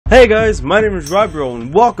Hey guys, my name is Rybro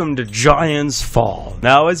and welcome to Giants Fall.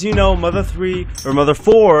 Now, as you know, Mother 3 or Mother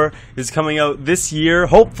 4 is coming out this year,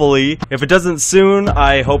 hopefully. If it doesn't soon,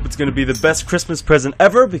 I hope it's going to be the best Christmas present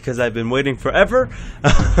ever because I've been waiting forever.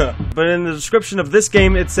 But in the description of this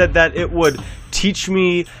game, it said that it would teach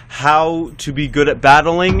me how to be good at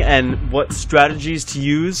battling and what strategies to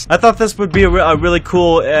use. I thought this would be a really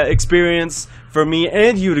cool experience for me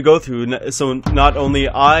and you to go through, so not only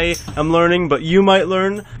I am learning, but you might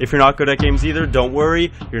learn. If you're not good at games either, don't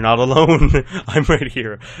worry, you're not alone. I'm right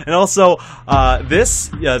here. And also, this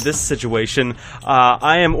situation,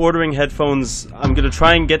 I am ordering headphones. I'm gonna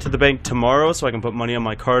try and get to the bank tomorrow so I can put money on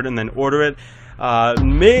my card and then order it.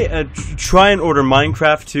 Try and order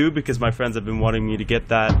Minecraft too, because my friends have been wanting me to get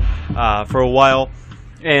that for a while.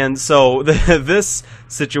 And so this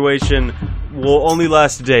situation will only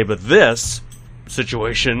last a day, but this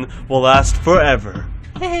situation will last forever.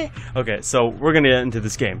 Okay, so we're gonna get into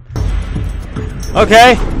this game.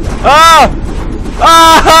 Okay.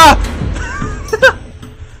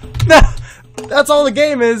 That's all the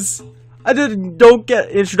game is. Don't get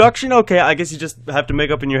introduction? Okay, I guess you just have to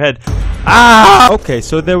make up in your head. Okay,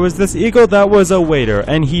 so there was this eagle that was a waiter,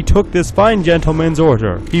 and he took this fine gentleman's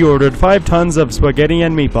order. He ordered 5 tons of spaghetti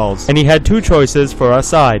and meatballs, and he had 2 choices for a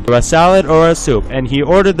side, a salad or a soup, and he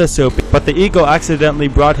ordered the soup, but the eagle accidentally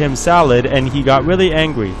brought him salad, and he got really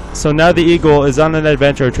angry. So now the eagle is on an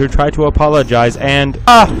adventure to try to apologize, and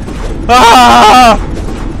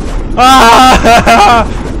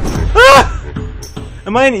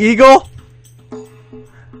Am I an eagle?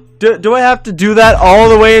 Do I have to do that all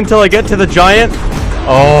the way until I get to the giant?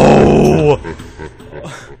 Oh!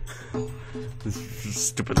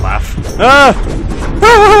 Stupid laugh. I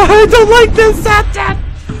don't like this!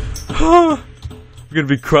 I'm gonna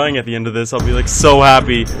be crying at the end of this. I'll be like so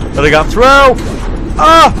happy that I got through!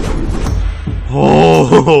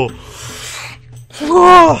 Oh!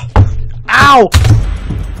 Ow!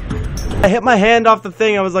 I hit my hand off the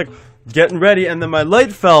thing. I was like getting ready, and then my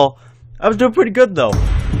light fell. I was doing pretty good though.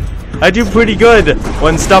 I do pretty good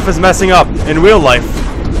when stuff is messing up in real life.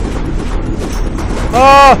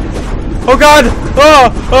 Oh god!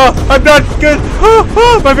 I'm not good!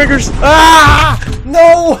 My fingers!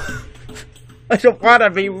 No! I don't want to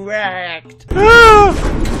be wrecked!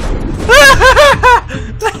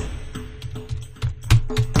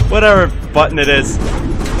 Whatever button it is.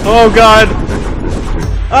 Oh god!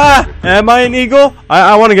 Am I an eagle?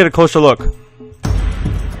 I want to get a closer look.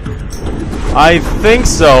 I think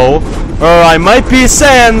so. Or I might be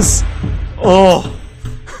sans. Oh.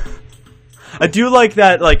 I do like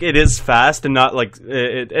that, like, it is fast and not, like,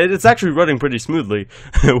 it's actually running pretty smoothly,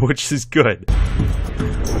 which is good.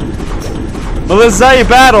 Well, this is how you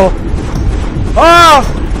battle.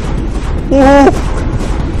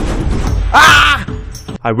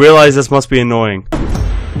 I realize this must be annoying. I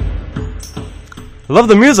love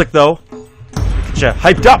the music, though. Get you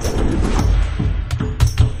hyped up.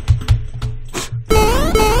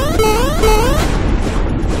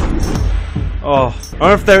 Oh, I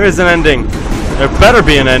wonder if there is an ending. There better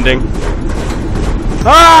be an ending.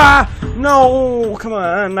 No! Come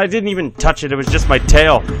on, I didn't even touch it. It was just my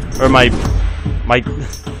tail. Or my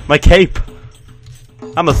cape.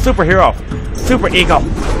 I'm a superhero. Super eagle.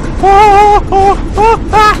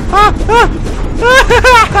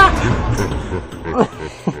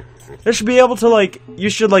 There should be able to, like, you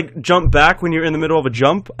should, like, jump back when you're in the middle of a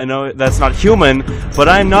jump. I know that's not human, but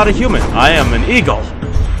I am not a human. I am an eagle.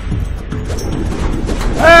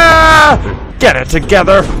 Get it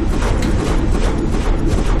together!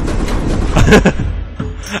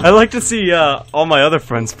 I like to see all my other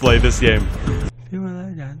friends play this game.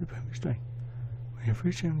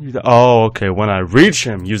 Oh, okay, when I reach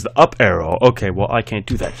him, use the up arrow. Okay, well, I can't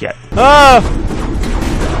do that yet.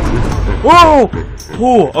 Whoa!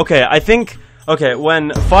 Ooh, okay, I think... Okay,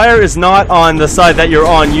 when fire is not on the side that you're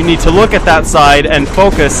on, you need to look at that side and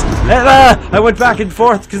focus. I went back and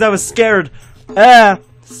forth because I was scared.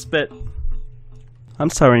 Spit. I'm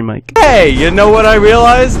sorry, Mike. Hey, you know what I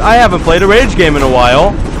realized? I haven't played a rage game in a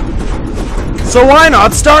while. So why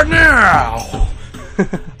not start now?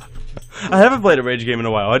 I haven't played a rage game in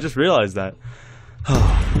a while. I just realized that.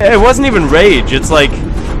 It wasn't even rage. It's like...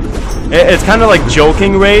 It's kind of like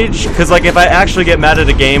joking rage. Because, like, if I actually get mad at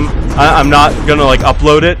a game, I'm not gonna, like,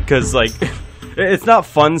 upload it. Because, like... It's not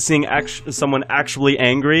fun seeing someone actually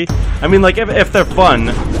angry. I mean, like, if they're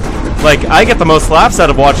fun... Like, I get the most laughs out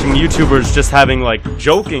of watching YouTubers just having, like,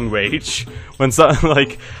 joking rage. When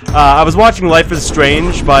like, I was watching Life is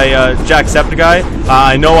Strange by Jacksepticeye.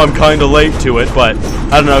 I know I'm kinda late to it, but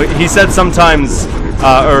I don't know. He said sometimes,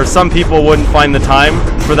 or some people wouldn't find the time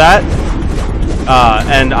for that.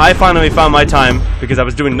 and I finally found my time because I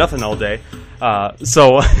was doing nothing all day.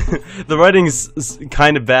 So the writing's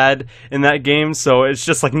kind of bad in that game, so it's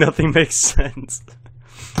just like nothing makes sense.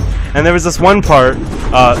 And there was this one part,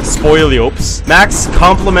 spoiliops. Max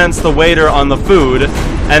compliments the waiter on the food,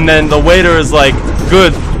 and then the waiter is like,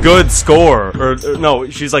 good score. Or no,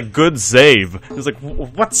 she's like, good save. It's like,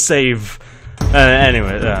 what save?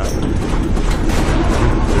 Anyway,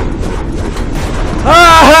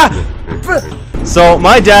 So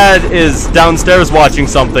my dad is downstairs watching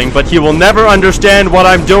something, but he will never understand what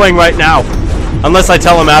I'm doing right now. Unless I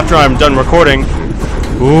tell him after I'm done recording.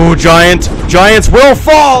 Ooh, giants will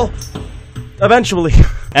fall! Eventually.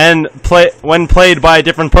 And when played by a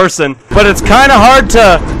different person. But it's kinda hard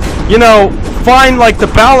to, you know, find like the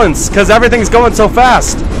balance, because everything's going so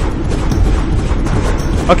fast.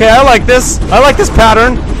 Okay, I like this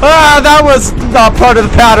pattern. Ah, that was not part of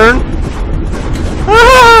the pattern.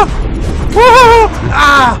 Ah!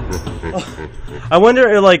 Ah! I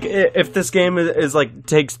wonder, like, if this game is like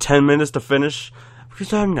takes 10 minutes to finish,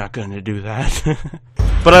 because I'm not gonna do that.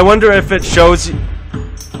 But I wonder if it shows you.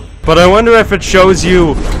 But I wonder if it shows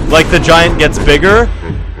you like the giant gets bigger.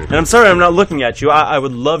 And I'm sorry, I'm not looking at you. I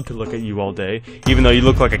would love to look at you all day, even though you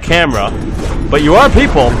look like a camera. But you are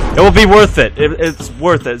people. It will be worth it. It's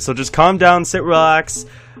worth it. So just calm down, sit, relax,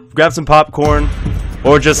 grab some popcorn.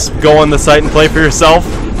 Or just go on the site and play for yourself.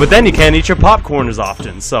 But then you can't eat your popcorn as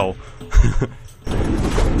often, so...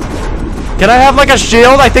 Can I have like a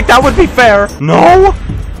shield? I think that would be fair. No?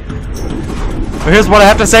 But here's what I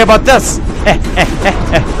have to say about this.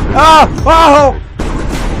 Oh! Oh!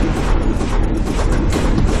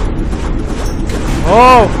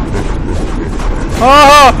 Oh!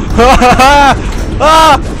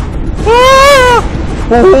 Oh!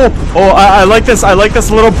 Oh! I like this. I like this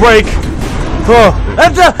little break.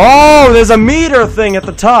 Oh, there's a meter thing at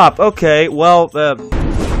the top. Okay, well,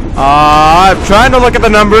 I'm trying to look at the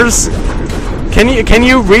numbers. Can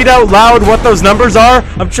you read out loud what those numbers are?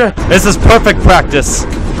 This is perfect practice.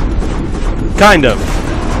 Kind of.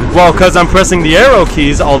 Well, because I'm pressing the arrow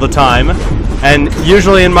keys all the time, and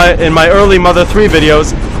usually in my early Mother 3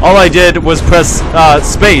 videos, all I did was press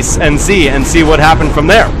space and Z and see what happened from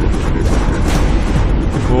there.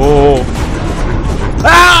 Oh.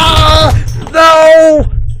 Ah! No!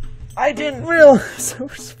 I didn't realize I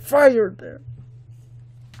was fired there.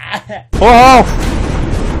 Oh!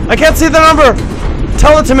 I can't see the number!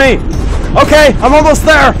 Tell it to me! Okay, I'm almost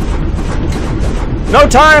there! No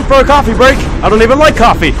time for a coffee break! I don't even like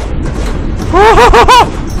coffee!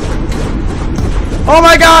 Oh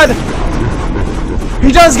my god!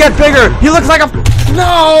 He does get bigger! He looks like a...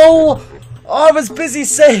 No! Oh, I was busy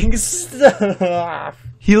saying stuff!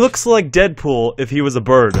 He looks like Deadpool if he was a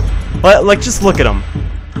bird. Like, just look at him.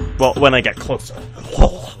 Well, when I get closer.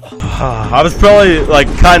 I was probably, like,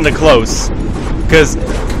 kinda close. Because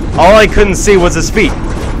all I couldn't see was his feet.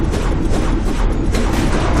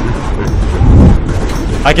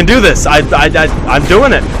 I can do this. I'm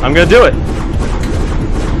doing it. I'm gonna do it.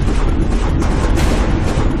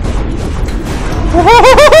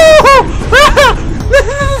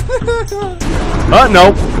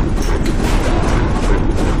 No.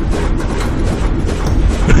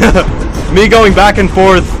 Me going back and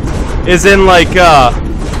forth is in like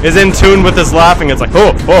is in tune with this laughing. It's like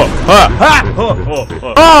oh,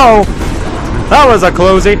 that was a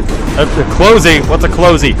closey. A closey. What's a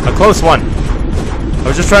closey? A close one. I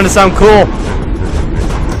was just trying to sound cool.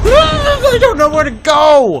 I don't know where to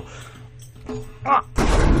go.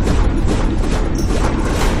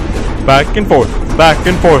 Back and forth, back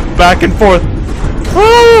and forth, back and forth.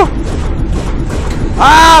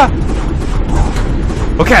 Ah!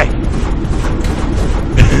 Okay.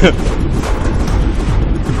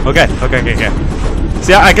 Okay.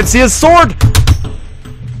 See, I can see his sword!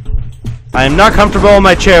 I am not comfortable in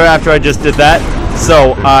my chair after I just did that,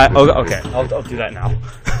 so okay, I'll do that now.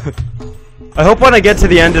 I hope when I get to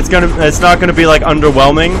the end, it's not gonna be like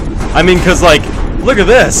underwhelming. I mean, cause like, look at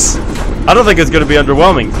this. I don't think it's gonna be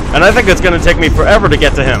underwhelming, and I think it's gonna take me forever to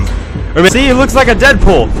get to him. See, he looks like a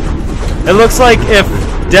Deadpool. It looks like if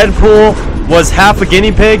Deadpool was half a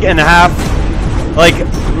guinea pig and half like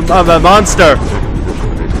a monster.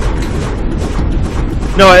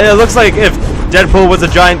 No, it looks like if Deadpool was a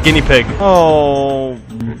giant guinea pig. Oh,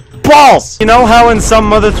 balls! You know how in some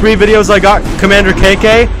Mother 3 videos I got Commander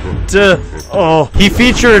KK to... Oh, he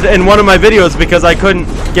featured in one of my videos because I couldn't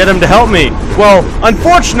get him to help me. Well,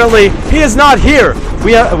 unfortunately, he is not here.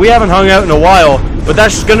 We haven't hung out in a while, but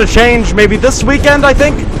that's gonna change maybe this weekend, I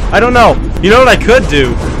think? I don't know. You know what I could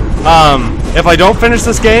do? If I don't finish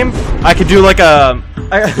this game, I could do like a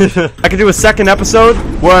I could do a second episode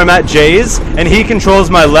where I'm at Jay's and he controls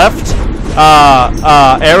my left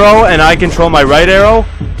arrow and I control my right arrow.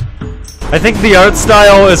 I think the art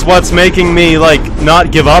style is what's making me like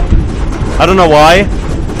not give up. I don't know why.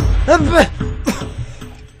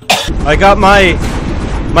 I got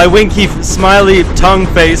my winky smiley tongue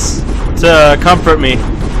face to comfort me.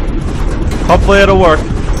 Hopefully it'll work.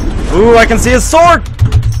 Ooh, I can see his sword!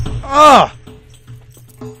 Ah!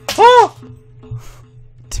 Oh!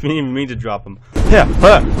 Didn't even mean to drop him. Here.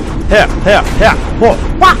 Whoa.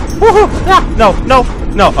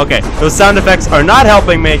 No. Okay, those sound effects are not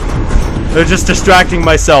helping me. They're just distracting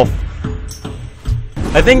myself.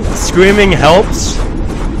 I think screaming helps.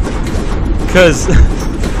 Because,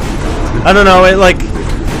 I don't know, it like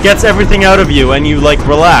gets everything out of you and you like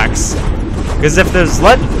relax. Because if there's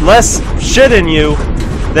less shit in you,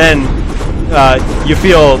 then you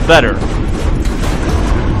feel better.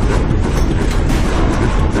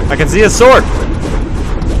 I can see a sword.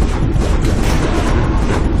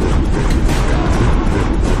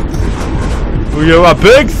 You're a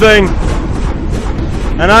big thing,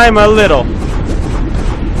 and I'm a little.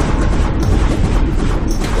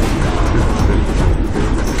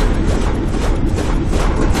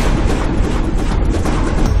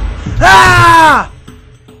 Ah!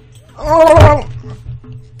 Oh,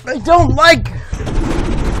 I don't like.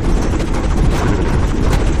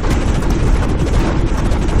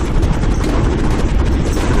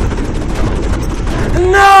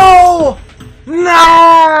 No!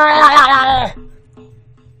 No!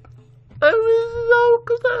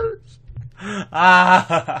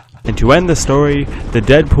 And to end the story, the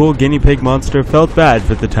Deadpool guinea pig monster felt bad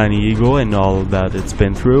for the tiny eagle and all that it's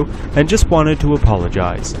been through, and just wanted to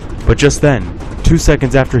apologize. But just then, 2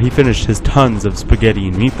 seconds after he finished his tons of spaghetti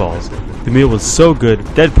and meatballs, the meal was so good,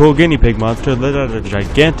 Deadpool guinea pig monster let out a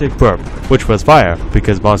gigantic burp, which was fire,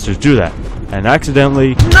 because monsters do that, and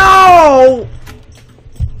accidentally— No!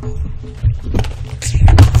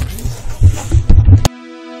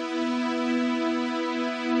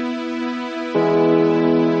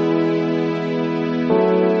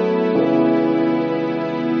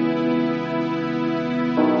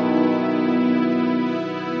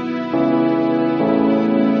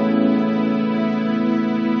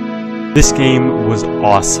 This game was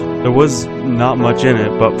awesome. There was not much in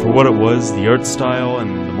it, but for what it was, the art style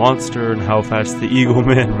and the monster and how fast the Eagle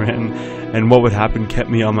Man ran and what would happen kept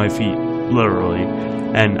me on my feet, literally.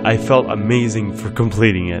 And I felt amazing for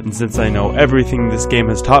completing it, and since I know everything this game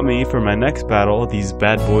has taught me for my next battle, these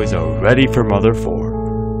bad boys are ready for Mother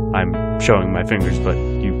 4. I'm showing my fingers, but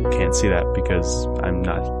you can't see that because I'm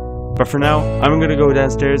not. But for now, I'm gonna go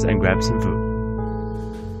downstairs and grab some food.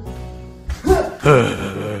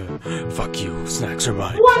 Fuck you, snacks are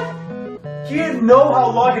mine. What? You didn't know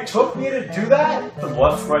how long it took me to do that? The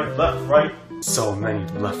left, right. So many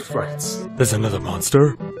left, rights. There's another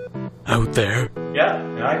monster out there. Yeah,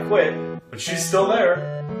 and I quit, but she's still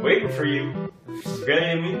there, waiting for you. Spaghetti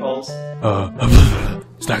and meatballs.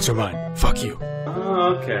 Snacks are mine. Fuck you.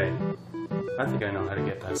 Oh, okay. I think I know how to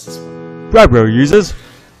get past this one. Rybro uses.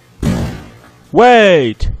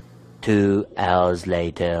 Wait! 2 hours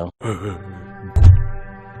later.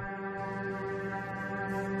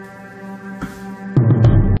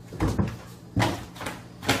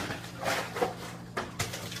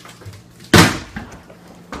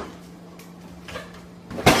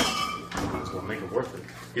 Make it worth it.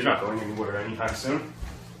 You're not going anywhere anytime soon.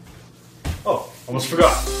 Oh, almost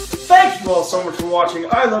forgot. Thank you all so much for watching.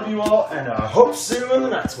 I love you all, and I hope to see you in the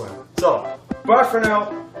next one. So, bye for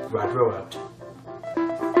now. Rybro out.